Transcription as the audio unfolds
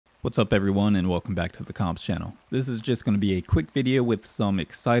What's up everyone, and welcome back to the Comps channel. This is just going to be a quick video with some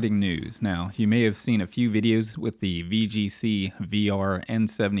exciting news. Now, you may have seen a few videos with the VGC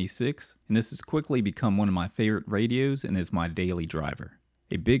VR-N76, and this has quickly become one of my favorite radios and is my daily driver.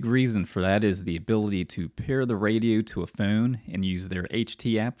 A big reason for that is the ability to pair the radio to a phone and use their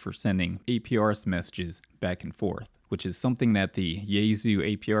HT app for sending APRS messages back and forth, which is something that the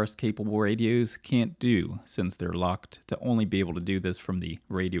Yaesu APRS capable radios can't do since they're locked to only be able to do this from the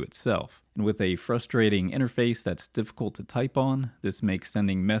radio itself. And with a frustrating interface that's difficult to type on, this makes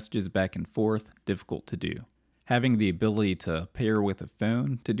sending messages back and forth difficult to do. Having the ability to pair with a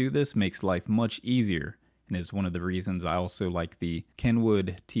phone to do this makes life much easier, and is one of the reasons I also like the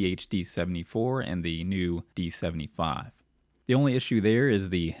Kenwood THD74 and the new D75. The only issue there is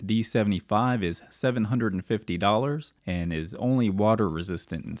the D75 is $750 and is only water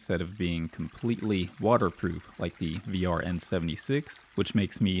resistant instead of being completely waterproof like the VR-N76, which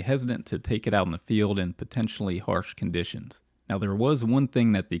makes me hesitant to take it out in the field in potentially harsh conditions. Now, there was one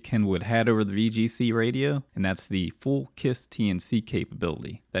thing that the Kenwood had over the VGC radio, and that's the full KISS TNC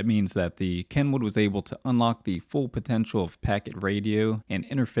capability. That means that the Kenwood was able to unlock the full potential of packet radio and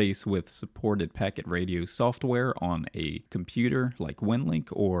interface with supported packet radio software on a computer like WinLink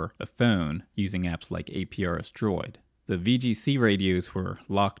or a phone using apps like APRS Droid. The VGC radios were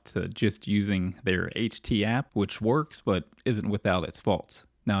locked to just using their HT app, which works but isn't without its faults.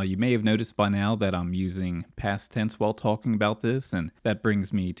 Now, you may have noticed by now that I'm using past tense while talking about this, and that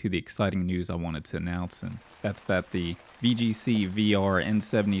brings me to the exciting news I wanted to announce, and that's that the VGC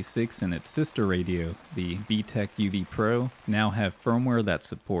VR-N76 and its sister radio, the BTECH UV-PRO, now have firmware that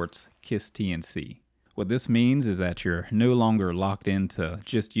supports KISS TNC. What this means is that you're no longer locked into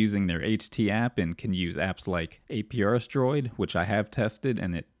just using their HT app and can use apps like APRS Droid, which I have tested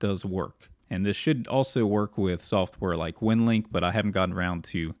and it does work. And this should also work with software like WinLink, but I haven't gotten around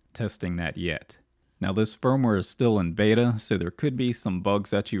to testing that yet. Now, this firmware is still in beta, so there could be some bugs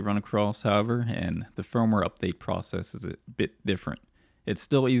that you run across, however, and the firmware update process is a bit different. It's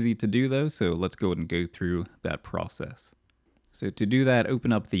still easy to do though, so let's go ahead and go through that process. So to do that,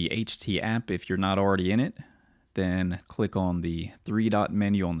 open up the HT app if you're not already in it, then click on the three-dot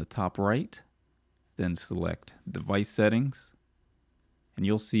menu on the top right, then select Device Settings. And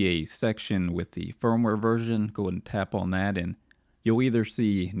you'll see a section with the firmware version. Go ahead and tap on that, and you'll either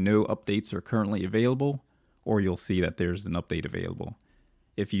see no updates are currently available, or you'll see that there's an update available.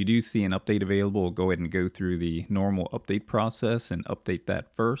 If you do see an update available, go ahead and go through the normal update process and update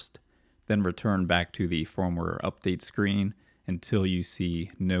that first, then return back to the firmware update screen until you see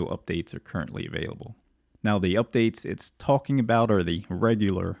no updates are currently available. Now, the updates it's talking about are the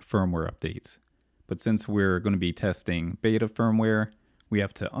regular firmware updates, but since we're going to be testing beta firmware, we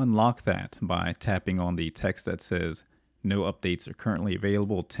have to unlock that by tapping on the text that says no updates are currently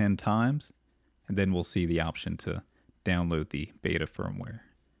available 10 times, and then we'll see the option to download the beta firmware.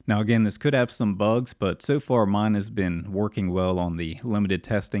 Now again, this could have some bugs, but so far mine has been working well on the limited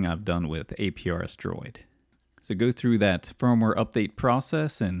testing I've done with APRS Droid. So go through that firmware update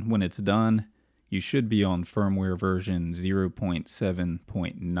process, and when it's done, you should be on firmware version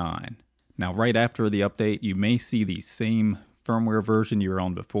 0.7.9. Now right after the update, you may see the same firmware version you were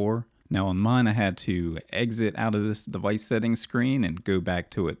on before. Now on mine, I had to exit out of this device settings screen and go back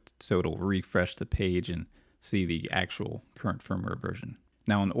to it so it'll refresh the page and see the actual current firmware version.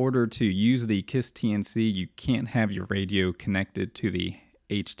 Now, in order to use the KISS TNC, you can't have your radio connected to the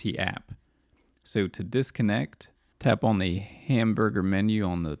HT app. So to disconnect, tap on the hamburger menu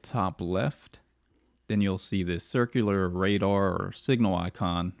on the top left. Then you'll see this circular radar or signal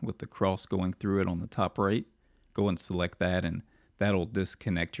icon with the cross going through it on the top right. Go and select that, and that'll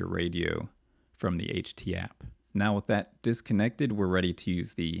disconnect your radio from the HT app. Now with that disconnected, we're ready to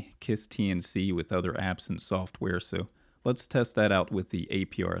use the KISS TNC with other apps and software, so let's test that out with the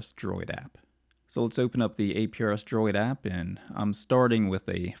APRS Droid app. So let's open up the APRS Droid app, and I'm starting with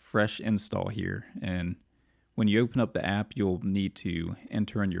a fresh install here. And when you open up the app, you'll need to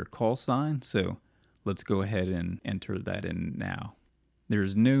enter in your call sign, so let's go ahead and enter that in now.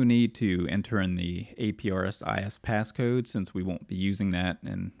 There's no need to enter in the APRS IS passcode since we won't be using that,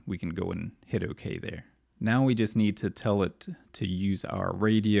 and we can go and hit OK there. Now we just need to tell it to use our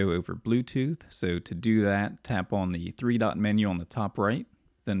radio over Bluetooth. So to do that, tap on the three-dot menu on the top right,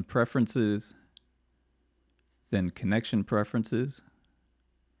 then Preferences, then Connection Preferences,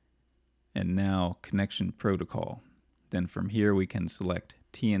 and now Connection Protocol. Then from here we can select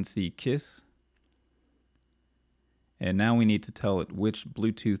TNC KISS. And now we need to tell it which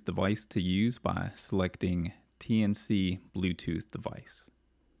Bluetooth device to use by selecting TNC Bluetooth device.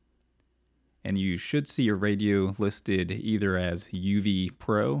 And you should see your radio listed either as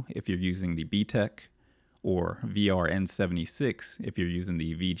UV-PRO if you're using the BTECH, or VR-N76 if you're using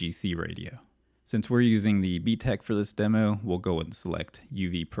the VGC radio. Since we're using the BTECH for this demo, we'll go and select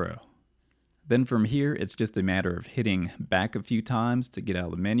UV-PRO. Then from here, it's just a matter of hitting back a few times to get out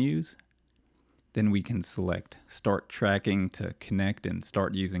of the menus. Then we can select Start Tracking to connect and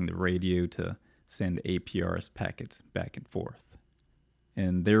start using the radio to send APRS packets back and forth.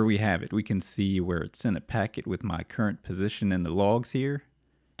 And there we have it. We can see where it sent a packet with my current position in the logs here,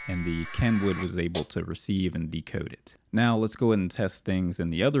 and the Kenwood was able to receive and decode it. Now let's go ahead and test things in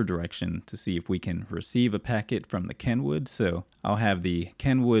the other direction to see if we can receive a packet from the Kenwood. So I'll have the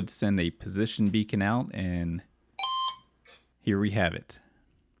Kenwood send a position beacon out, and here we have it.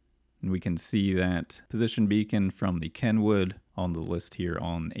 And we can see that position beacon from the Kenwood on the list here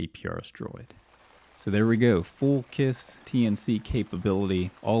on APRS Droid. So there we go, full KISS TNC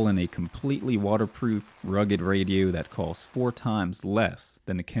capability, all in a completely waterproof, rugged radio that costs 4 times less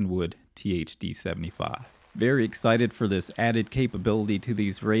than the Kenwood THD75. Very excited for this added capability to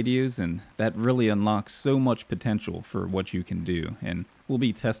these radios, and that really unlocks so much potential for what you can do. And we'll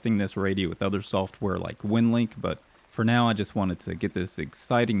be testing this radio with other software like WinLink, but for now I just wanted to get this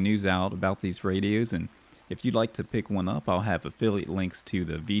exciting news out about these radios. And if you'd like to pick one up, I'll have affiliate links to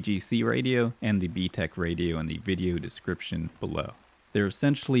the VGC radio and the BTECH radio in the video description below. They're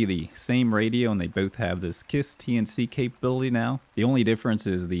essentially the same radio, and they both have this KISS TNC capability now. The only difference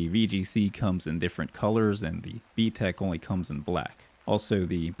is the VGC comes in different colors and the BTECH only comes in black. Also,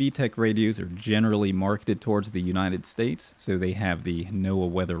 the BTECH radios are generally marketed towards the United States, so they have the NOAA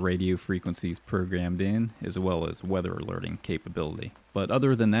weather radio frequencies programmed in, as well as weather alerting capability. But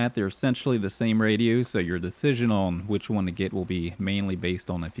other than that, they're essentially the same radio, so your decision on which one to get will be mainly based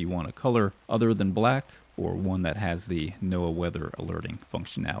on if you want a color other than black, or one that has the NOAA weather alerting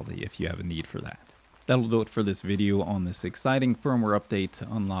functionality if you have a need for that. That'll do it for this video on this exciting firmware update to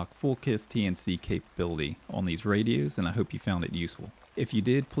unlock full KISS TNC capability on these radios, and I hope you found it useful. If you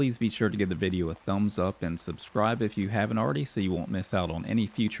did, please be sure to give the video a thumbs up and subscribe if you haven't already so you won't miss out on any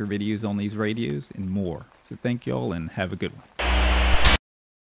future videos on these radios and more. So thank y'all and have a good one.